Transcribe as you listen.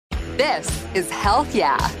This is Health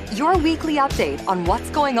Yeah, your weekly update on what's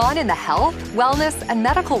going on in the health, wellness, and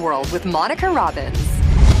medical world with Monica Robbins.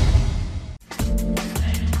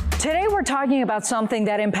 Today we're talking about something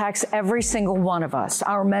that impacts every single one of us,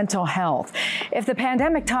 our mental health. If the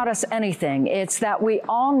pandemic taught us anything, it's that we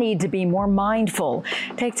all need to be more mindful,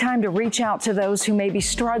 take time to reach out to those who may be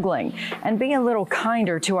struggling, and be a little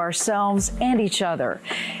kinder to ourselves and each other.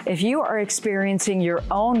 If you are experiencing your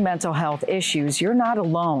own mental health issues, you're not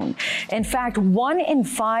alone. In fact, 1 in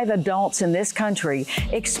 5 adults in this country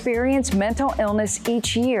experience mental illness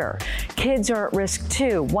each year. Kids are at risk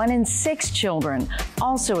too. 1 in 6 children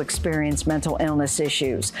also experience mental illness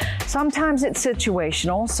issues. Sometimes it's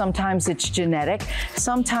situational, sometimes it's genetic,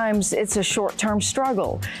 sometimes it's a short-term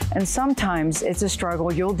struggle, and sometimes it's a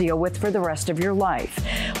struggle you'll deal with for the rest of your life.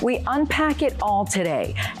 We unpack it all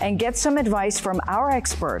today and get some advice from our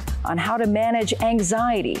expert on how to manage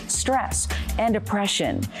anxiety, stress, and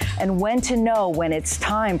depression, and when to know when it's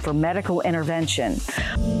time for medical intervention.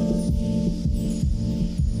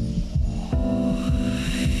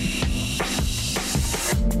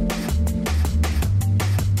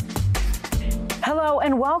 Hello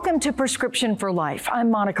and welcome to Prescription for Life.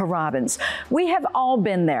 I'm Monica Robbins. We have all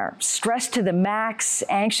been there, stressed to the max,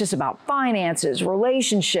 anxious about finances,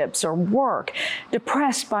 relationships, or work,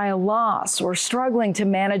 depressed by a loss, or struggling to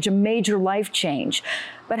manage a major life change.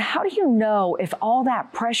 But how do you know if all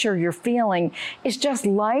that pressure you're feeling is just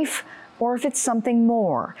life, or if it's something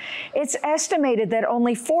more? It's estimated that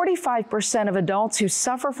only 45% of adults who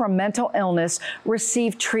suffer from mental illness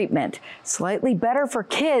receive treatment. Slightly better for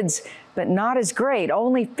kids, but not as great.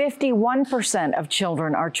 Only 51% of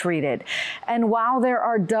children are treated. And while there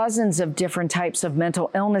are dozens of different types of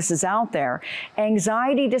mental illnesses out there,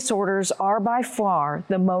 anxiety disorders are by far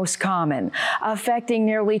the most common, affecting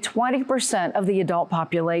nearly 20% of the adult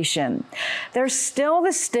population. There's still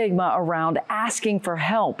the stigma around asking for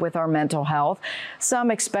help with our mental health.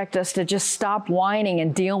 Some expect us to just stop whining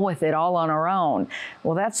and deal with it all on our own.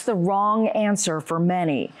 Well, that's the wrong answer for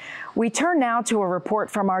many. We turn now to a report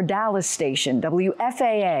from our Dallas station,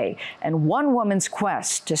 WFAA, and one woman's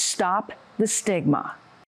quest to stop the stigma.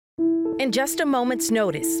 In just a moment's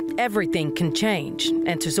notice, everything can change,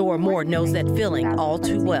 and Tazora Moore knows that feeling all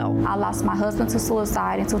too well. I lost my husband to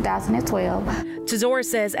suicide in 2012. Tazora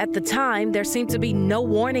says at the time, there seemed to be no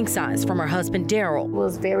warning signs from her husband, Daryl. It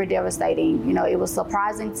was very devastating. You know, it was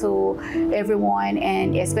surprising to everyone,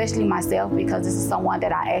 and especially myself, because this is someone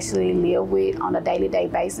that I actually live with on a daily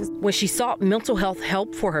basis. When she sought mental health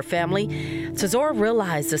help for her family, Tazora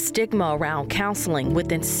realized the stigma around counseling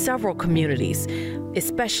within several communities,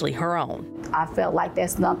 especially her own. I felt like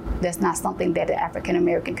that's not something that the African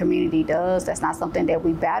American community does. That's not something that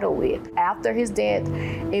we battle with. After his death,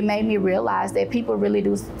 it made me realize that people really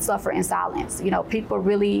do suffer in silence. You know, people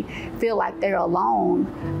really feel like they're alone,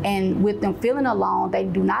 and with them feeling alone, they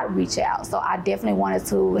do not reach out. So I definitely wanted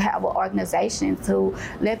to have an organization to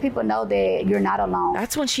let people know that you're not alone.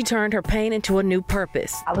 That's when she turned her pain into a new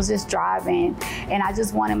purpose. I was just driving, and I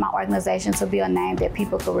just wanted my organization to be a name that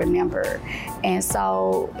people could remember. And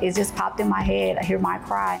so it just popped in my head, Hear My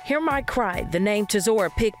Cry. Hear My Cry, the name Tazora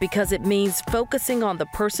picked because it means focusing on the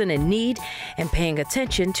person in need and paying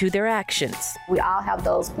attention to their actions. We all have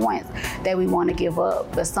those points that we want to give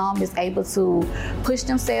up, but some is able to push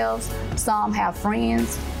themselves, some have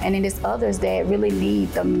friends, and then there's others that really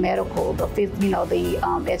need the medical,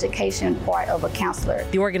 the education part of a counselor.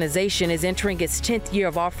 The organization is entering its 10th year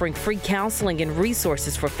of offering free counseling and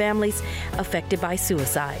resources for families affected by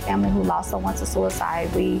suicide. Family who lost someone to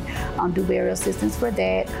suicide, we do burial assistance for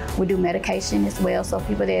that. We do medication as well, so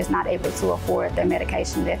people that is not able to afford their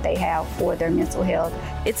medication that they have for their mental health.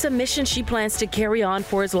 It's a mission she plans to carry on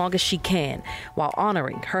for as long as she can, while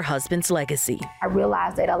honoring her husband's legacy. I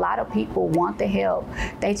realize that a lot of people want the help.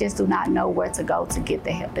 They just do not know where to go to get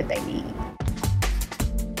the help that they need.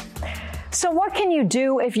 So what can you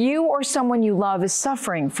do if you or someone you love is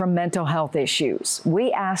suffering from mental health issues?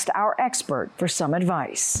 We asked our expert for some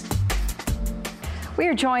advice. We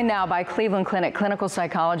are joined now by Cleveland Clinic clinical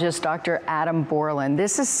psychologist Dr. Adam Borland.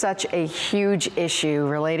 This is such a huge issue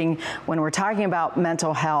relating when we're talking about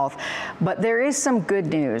mental health, but there is some good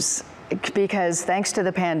news because thanks to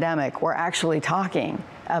the pandemic, we're actually talking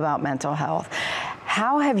about mental health.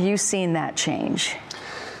 How have you seen that change?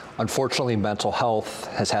 Unfortunately, mental health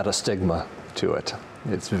has had a stigma to it.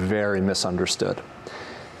 It's very misunderstood.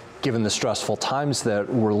 Given the stressful times that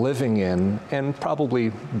we're living in, and probably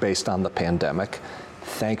based on the pandemic,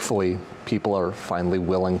 thankfully, people are finally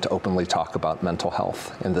willing to openly talk about mental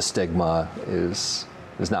health, and the stigma is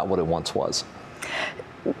not what it once was.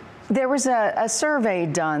 There was a survey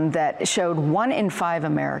done that showed 1 in 5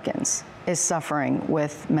 Americans is suffering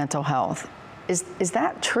with mental health. Is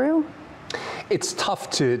that true? It's tough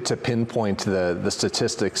to pinpoint the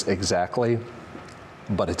statistics exactly,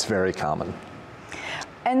 but it's very common.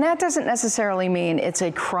 And that doesn't necessarily mean it's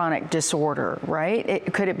a chronic disorder, right?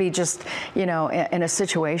 Could it be just, in a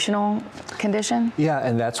situational condition? Yeah,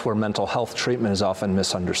 and that's where mental health treatment is often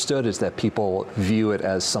misunderstood, is that people view it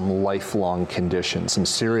as some lifelong condition, some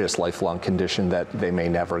serious lifelong condition that they may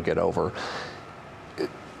never get over.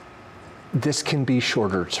 This can be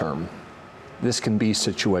shorter term. This can be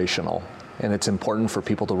situational. And it's important for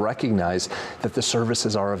people to recognize that the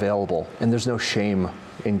services are available, and there's no shame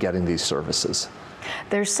in getting these services.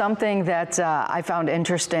 There's something that I found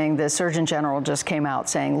interesting. The Surgeon General just came out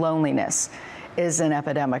saying loneliness is an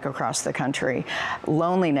epidemic across the country.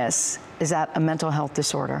 Loneliness, is that a mental health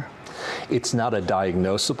disorder? It's not a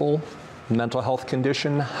diagnosable mental health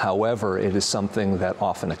condition. However, it is something that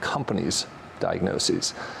often accompanies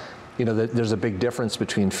diagnoses. There's a big difference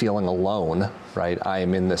between feeling alone, right? I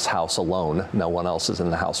am in this house alone, no one else is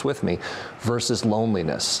in the house with me, versus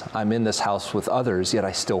loneliness. I'm in this house with others, yet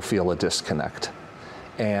I still feel a disconnect.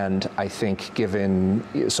 And I think given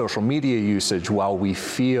social media usage, while we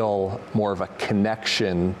feel more of a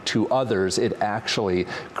connection to others, it actually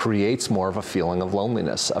creates more of a feeling of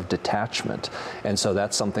loneliness, of detachment. And so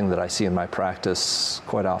that's something that I see in my practice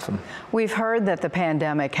quite often. We've heard that the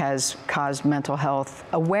pandemic has caused mental health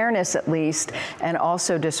awareness, at least, and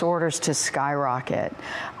also disorders to skyrocket.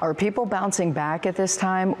 Are people bouncing back at this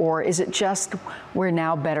time, or is it just we're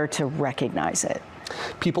now better to recognize it?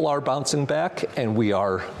 People are bouncing back, and we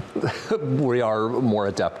are more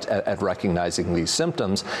adept at recognizing these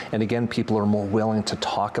symptoms. And again, people are more willing to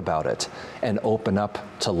talk about it and open up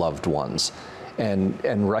to loved ones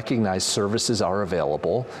and recognize services are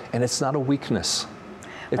available. And it's not a weakness.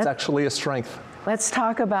 It's actually a strength. Let's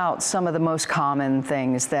talk about some of the most common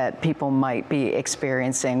things that people might be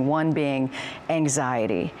experiencing, one being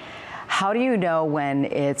anxiety. How do you know when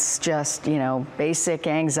it's just, basic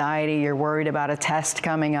anxiety, you're worried about a test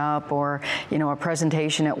coming up or, a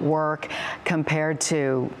presentation at work, compared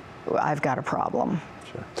to, I've got a problem?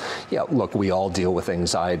 Sure. Yeah, look, we all deal with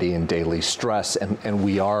anxiety and daily stress, and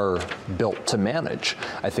we are built to manage.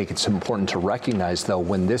 I think it's important to recognize, though,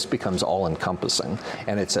 when this becomes all-encompassing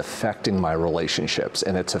and it's affecting my relationships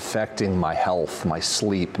and it's affecting my health, my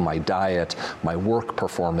sleep, my diet, my work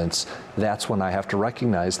performance, that's when I have to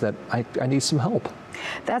recognize that I need some help.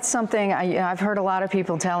 That's something I've heard a lot of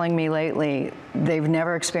people telling me lately. They've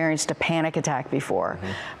never experienced a panic attack before,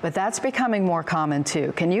 but that's becoming more common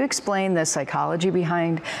too. Can you explain the psychology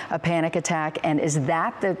behind a panic attack, and is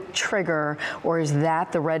that the trigger, or is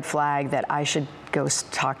that the red flag that I should go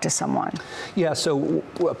talk to someone? Yeah, so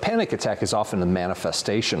a panic attack is often a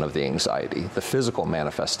manifestation of the anxiety, the physical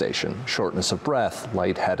manifestation, shortness of breath,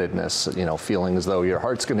 lightheadedness, feeling as though your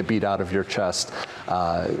heart's going to beat out of your chest.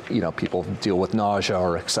 People deal with nausea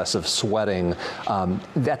or excessive sweating.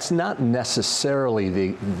 That's not necessarily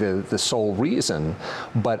the sole reason,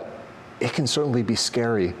 but it can certainly be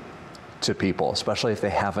scary to people, especially if they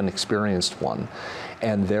haven't experienced one.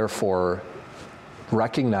 And therefore,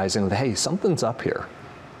 recognizing that, hey, something's up here,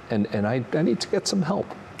 and I need to get some help.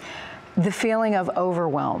 The feeling of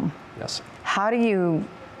overwhelm. Yes. How do you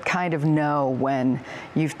kind of know when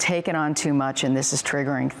you've taken on too much and this is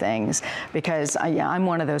triggering things? Because I'm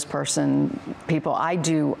one of those people, I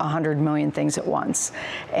do 100 million things at once,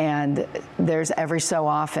 and there's every so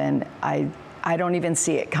often I don't even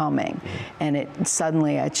see it coming, and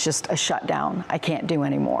it's just a shutdown. I can't do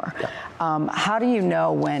anymore. Yeah. How do you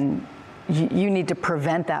know when you need to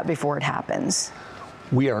prevent that before it happens?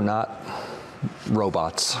 We are not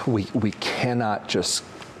robots. We cannot just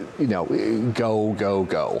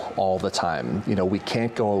go all the time. We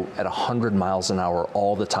can't go at 100 miles an hour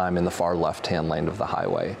all the time in the far left-hand lane of the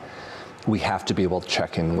highway. We have to be able to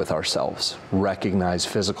check in with ourselves, recognize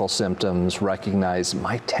physical symptoms, recognize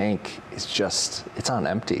my tank is it's on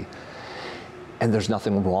empty. And there's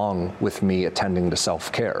nothing wrong with me attending to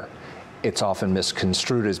self-care. It's often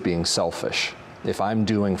misconstrued as being selfish. If I'm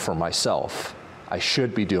doing for myself, I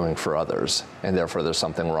should be doing for others, and therefore there's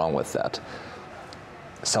something wrong with that.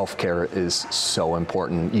 Self-care is so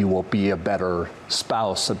important. You will be a better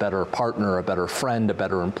spouse, a better partner, a better friend, a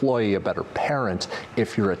better employee, a better parent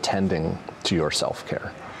if you're attending to your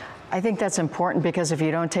self-care. I think that's important, because if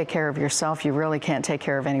you don't take care of yourself, you really can't take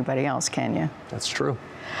care of anybody else, can you? That's true.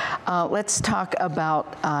 Let's talk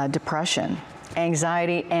about depression.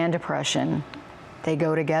 Anxiety and depression They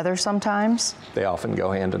go together sometimes? They often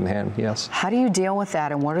go hand in hand, yes. How do you deal with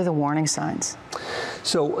that, and what are the warning signs?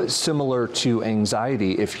 So similar to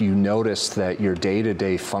anxiety, if you notice that your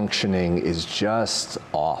day-to-day functioning is just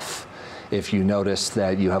off, if you notice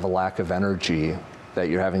that you have a lack of energy, that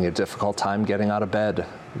you're having a difficult time getting out of bed,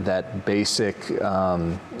 that basic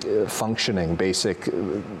functioning, basic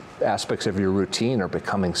aspects of your routine are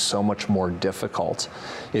becoming so much more difficult.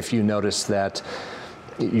 If you notice that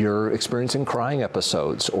you're experiencing crying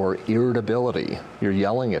episodes or irritability, you're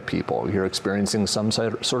yelling at people, you're experiencing some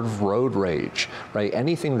sort of road rage, right?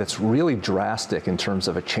 Anything that's really drastic in terms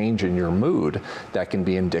of a change in your mood, that can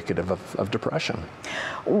be indicative of depression.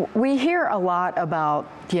 We hear a lot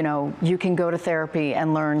about, you can go to therapy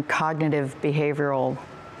and learn cognitive behavioral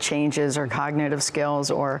changes or cognitive skills,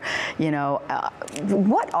 or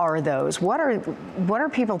what are those? What are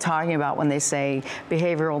people talking about when they say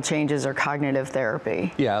behavioral changes or cognitive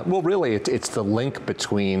therapy? Yeah, well, really, it's the link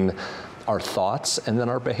between our thoughts and then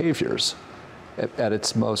our behaviors at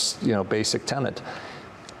its most basic tenet.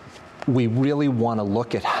 We really want to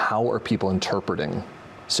look at how are people interpreting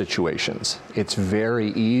situations. It's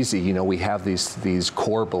very easy, we have these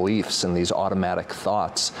core beliefs and these automatic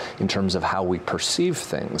thoughts in terms of how we perceive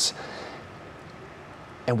things.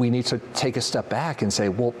 And we need to take a step back and say,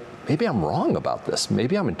 well, maybe I'm wrong about this.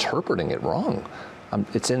 Maybe I'm interpreting it wrong.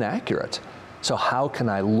 It's inaccurate. So how can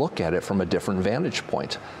I look at it from a different vantage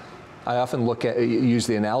point? I often use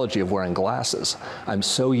the analogy of wearing glasses. I'm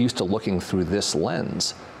so used to looking through this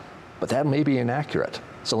lens, but that may be inaccurate.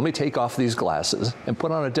 So let me take off these glasses and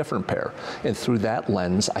put on a different pair. And through that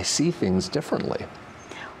lens, I see things differently.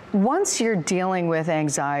 Once you're dealing with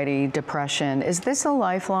anxiety, depression, is this a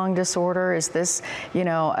lifelong disorder? Is this,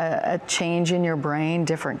 a change in your brain,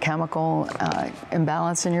 different chemical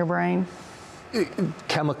imbalance in your brain?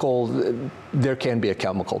 There can be a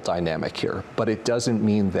chemical dynamic here, but it doesn't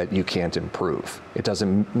mean that you can't improve. It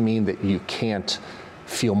doesn't mean that you can't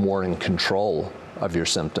feel more in control of your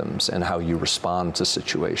symptoms and how you respond to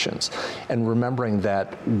situations. And remembering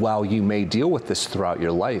that while you may deal with this throughout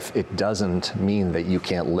your life, it doesn't mean that you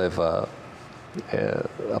can't live a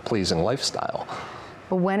pleasing lifestyle.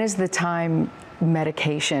 But when is the time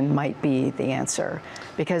medication might be the answer?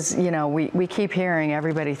 Because, we keep hearing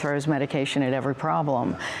everybody throws medication at every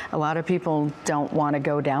problem. A lot of people don't want to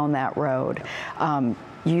go down that road.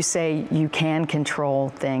 You say you can control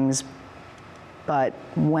things, but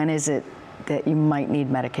when is it that you might need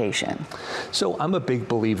medication? So I'm a big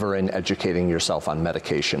believer in educating yourself on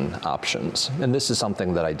medication options. And this is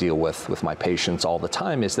something that I deal with my patients all the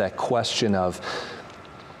time, is that question of,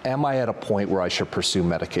 am I at a point where I should pursue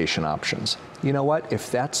medication options? You know what? If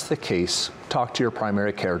that's the case, talk to your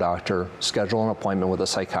primary care doctor, schedule an appointment with a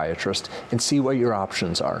psychiatrist, and see what your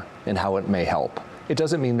options are and how it may help. It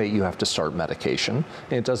doesn't mean that you have to start medication.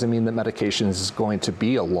 And it doesn't mean that medication is going to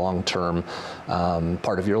be a long-term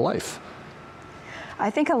part of your life. I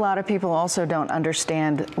think a lot of people also don't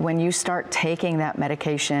understand when you start taking that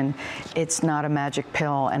medication, it's not a magic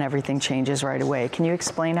pill and everything changes right away. Can you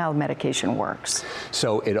explain how medication works?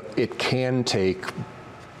 So it can take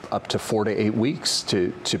up to 4 to 8 weeks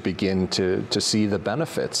to begin to see the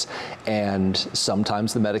benefits. And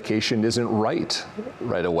sometimes the medication isn't right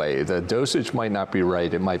away. The dosage might not be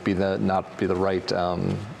right. It might be not be the right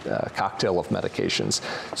cocktail of medications.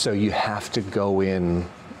 So you have to go in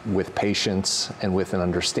with patience and with an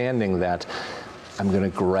understanding that I'm going to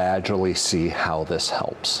gradually see how this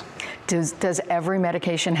helps. Does every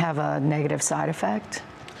medication have a negative side effect?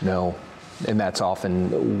 No. And that's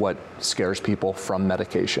often what scares people from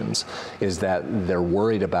medications, is that they're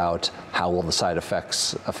worried about how will the side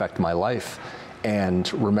effects affect my life.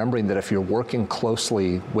 And remembering that if you're working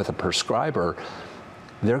closely with a prescriber,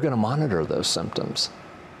 they're going to monitor those symptoms.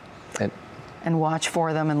 And watch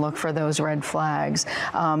for them and look for those red flags.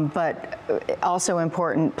 But also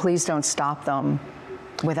important, please don't stop them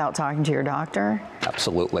without talking to your doctor.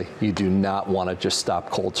 Absolutely. You do not want to just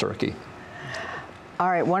stop cold turkey. All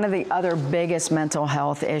right, one of the other biggest mental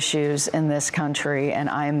health issues in this country, and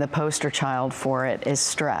I am the poster child for it, is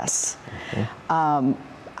stress. Mm-hmm.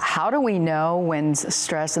 How do we know when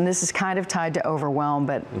stress, and this is kind of tied to overwhelm,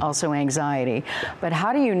 but also anxiety, but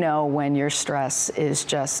how do you know when your stress is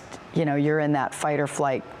just, you're in that fight or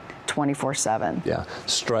flight 24/7? Yeah,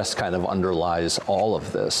 stress kind of underlies all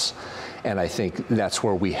of this. And I think that's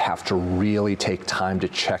where we have to really take time to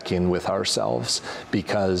check in with ourselves,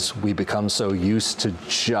 because we become so used to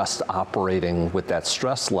just operating with that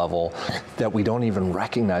stress level that we don't even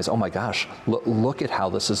recognize, oh my gosh, look at how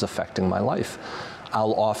this is affecting my life.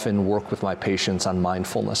 I'll often work with my patients on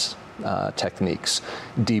mindfulness techniques.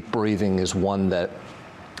 Deep breathing is one that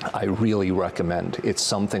I really recommend. It's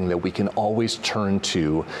something that we can always turn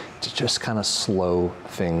to just kind of slow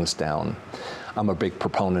things down. I'm a big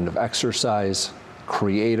proponent of exercise,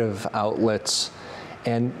 creative outlets,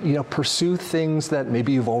 and pursue things that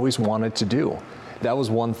maybe you've always wanted to do. That was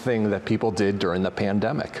one thing that people did during the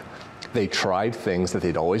pandemic. They tried things that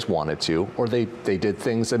they'd always wanted to, or they did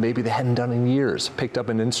things that maybe they hadn't done in years, picked up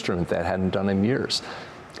an instrument that hadn't done in years.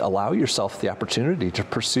 Allow yourself the opportunity to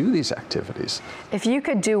pursue these activities. If you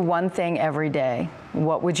could do one thing every day,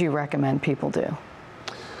 what would you recommend people do?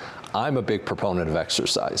 I'm a big proponent of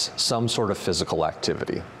exercise, some sort of physical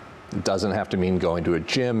activity. It doesn't have to mean going to a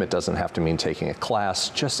gym, it doesn't have to mean taking a class,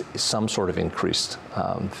 just some sort of increased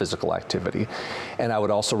physical activity. And I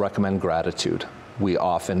would also recommend gratitude. We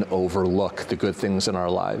often overlook the good things in our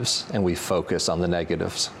lives and we focus on the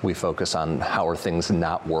negatives. We focus on how are things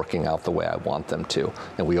not working out the way I want them to,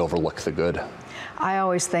 and we overlook the good. I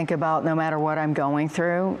always think about no matter what I'm going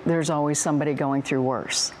through, there's always somebody going through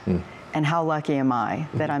worse. And how lucky am I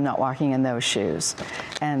that I'm not walking in those shoes?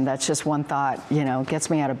 And that's just one thought, gets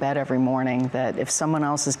me out of bed every morning, that if someone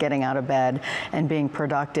else is getting out of bed and being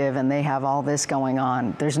productive and they have all this going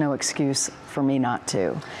on, there's no excuse for me not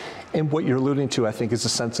to. And what you're alluding to, I think, is a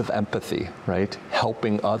sense of empathy, right?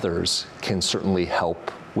 Helping others can certainly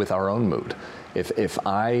help with our own mood. If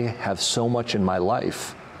I have so much in my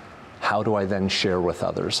life, how do I then share with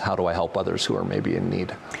others? How do I help others who are maybe in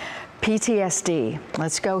need? PTSD,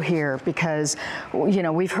 let's go here, because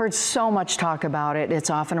we've heard so much talk about it. It's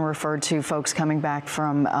often referred to folks coming back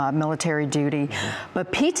from military duty,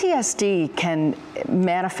 but PTSD can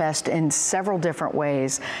manifest in several different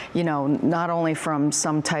ways, not only from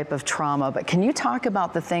some type of trauma, but can you talk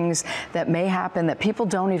about the things that may happen that people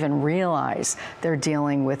don't even realize they're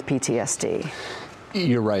dealing with PTSD?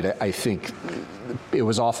 You're right. I think it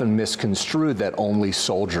was often misconstrued that only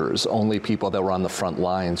soldiers, only people that were on the front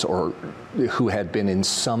lines or who had been in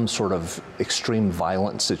some sort of extreme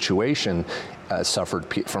violent situation suffered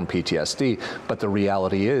from PTSD. But the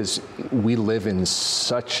reality is we live in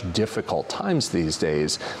such difficult times these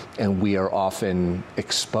days, and we are often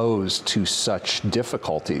exposed to such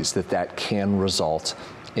difficulties that can result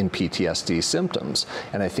in PTSD symptoms.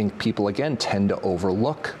 And I think people, again, tend to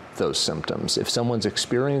overlook those symptoms. If someone's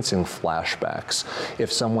experiencing flashbacks,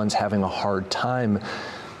 if someone's having a hard time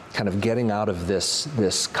kind of getting out of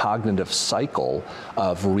this cognitive cycle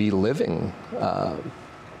of reliving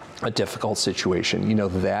a difficult situation,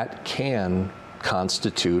 that can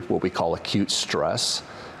constitute what we call acute stress,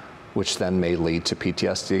 which then may lead to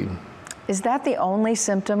PTSD. Is that the only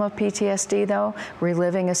symptom of PTSD, though?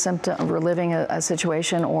 Reliving a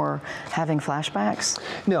situation or having flashbacks?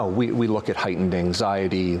 No, we look at heightened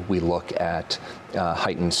anxiety, we look at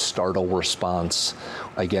heightened startle response.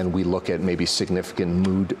 Again, we look at maybe significant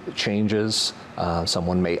mood changes.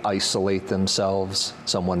 Someone may isolate themselves.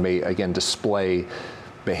 Someone may, again, display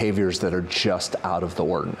behaviors that are just out of the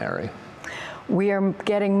ordinary. We are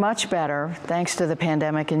getting much better thanks to the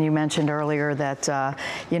pandemic, and you mentioned earlier that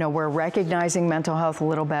we're recognizing mental health a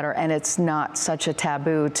little better, and it's not such a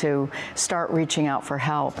taboo to start reaching out for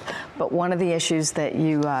help. But one of the issues that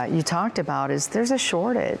you talked about is there's a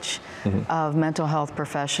shortage of mental health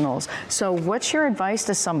professionals. So what's your advice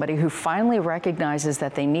to somebody who finally recognizes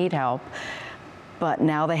that they need help, but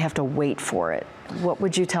now they have to wait for it? What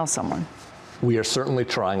would you tell someone? We are certainly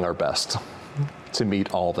trying our best to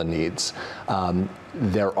meet all the needs.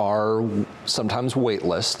 There are sometimes wait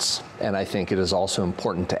lists, and I think it is also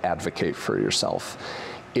important to advocate for yourself.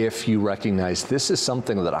 If you recognize this is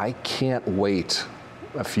something that I can't wait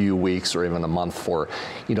a few weeks or even a month for,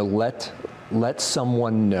 let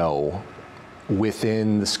someone know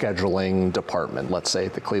within the scheduling department, let's say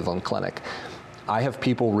at the Cleveland Clinic. I have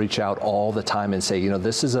people reach out all the time and say,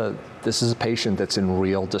 this is a patient that's in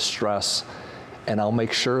real distress, and I'll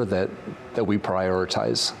make sure that we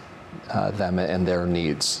prioritize them and their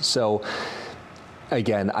needs. So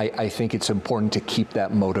again, I think it's important to keep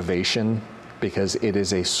that motivation, because it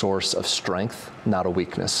is a source of strength, not a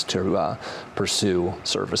weakness, to pursue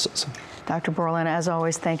services. Dr. Borland, as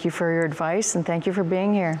always, thank you for your advice and thank you for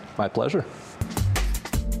being here. My pleasure.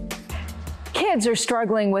 Kids are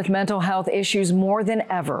struggling with mental health issues more than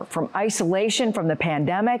ever, from isolation from the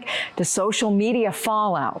pandemic to social media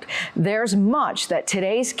fallout. There's much that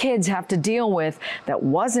today's kids have to deal with that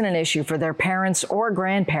wasn't an issue for their parents or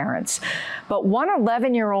grandparents. But one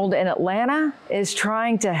 11-year-old in Atlanta is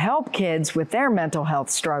trying to help kids with their mental health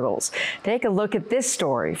struggles. Take a look at this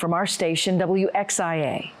story from our station,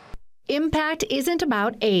 WXIA. Impact isn't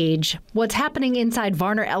about age. What's happening inside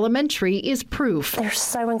Varner Elementary is proof. They're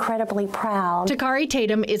so incredibly proud. Takari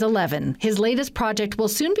Tatum is 11. His latest project will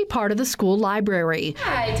soon be part of the school library.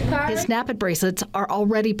 Hi, Takari. His Snap It bracelets are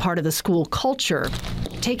already part of the school culture,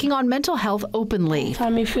 taking on mental health openly.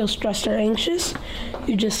 Time you feel stressed or anxious,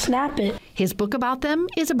 you just snap it. His book about them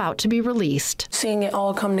is about to be released. Seeing it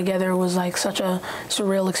all come together was like such a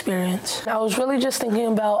surreal experience. I was really just thinking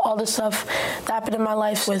about all the stuff that happened in my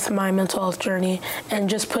life with my mental health journey and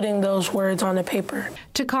just putting those words on the paper.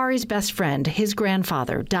 Takari's best friend, his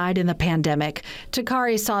grandfather, died in the pandemic.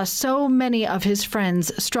 Takari saw so many of his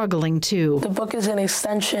friends struggling too. The book is an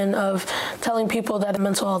extension of telling people that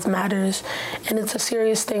mental health matters, and it's a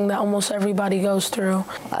serious thing that almost everybody goes through.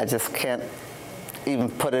 I just can't even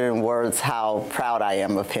put it in words how proud I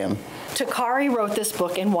am of him. Takari wrote this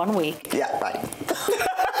book in 1 week. Yeah, right. Of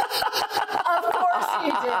course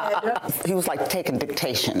he did. He was like taking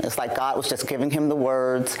dictation. It's like God was just giving him the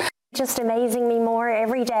words. Just amazing me more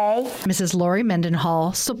every day. Mrs. Lori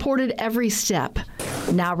Mendenhall supported every step.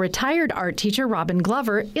 Now retired art teacher Robin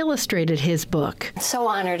Glover illustrated his book. So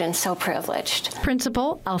honored and so privileged.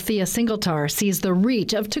 Principal Althea Singletar sees the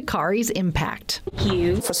reach of Takari's impact.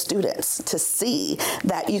 For students to see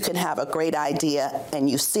that you can have a great idea and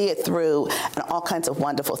you see it through and all kinds of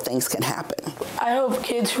wonderful things can happen. I hope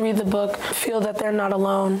kids who read the book feel that they're not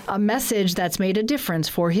alone. A message that's made a difference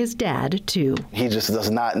for his dad, too. He just does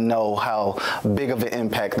not know how big of an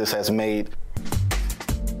impact this has made.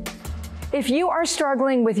 If you are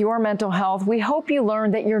struggling with your mental health, we hope you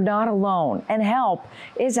learned that you're not alone and help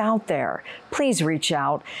is out there. Please reach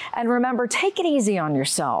out. And remember, take it easy on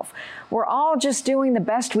yourself. We're all just doing the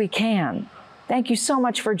best we can. Thank you so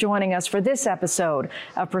much for joining us for this episode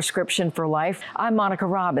of Prescription for Life. I'm Monica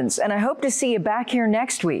Robbins, and I hope to see you back here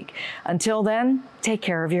next week. Until then, take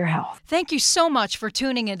care of your health. Thank you so much for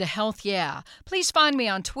tuning into Health Yeah. Please find me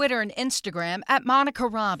on Twitter and Instagram at Monica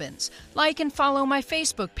Robbins. Like and follow my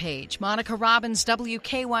Facebook page, Monica Robbins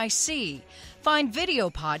WKYC. Find video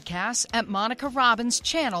podcasts at Monica Robbins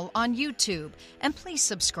channel on YouTube. And please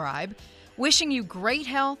subscribe. Wishing you great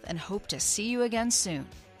health and hope to see you again soon.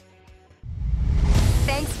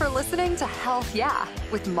 Thanks for listening to Health Yeah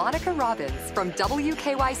with Monica Robbins from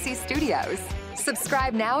WKYC Studios.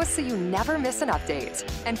 Subscribe now so you never miss an update.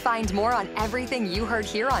 And find more on everything you heard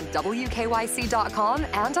here on WKYC.com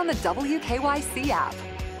and on the WKYC app.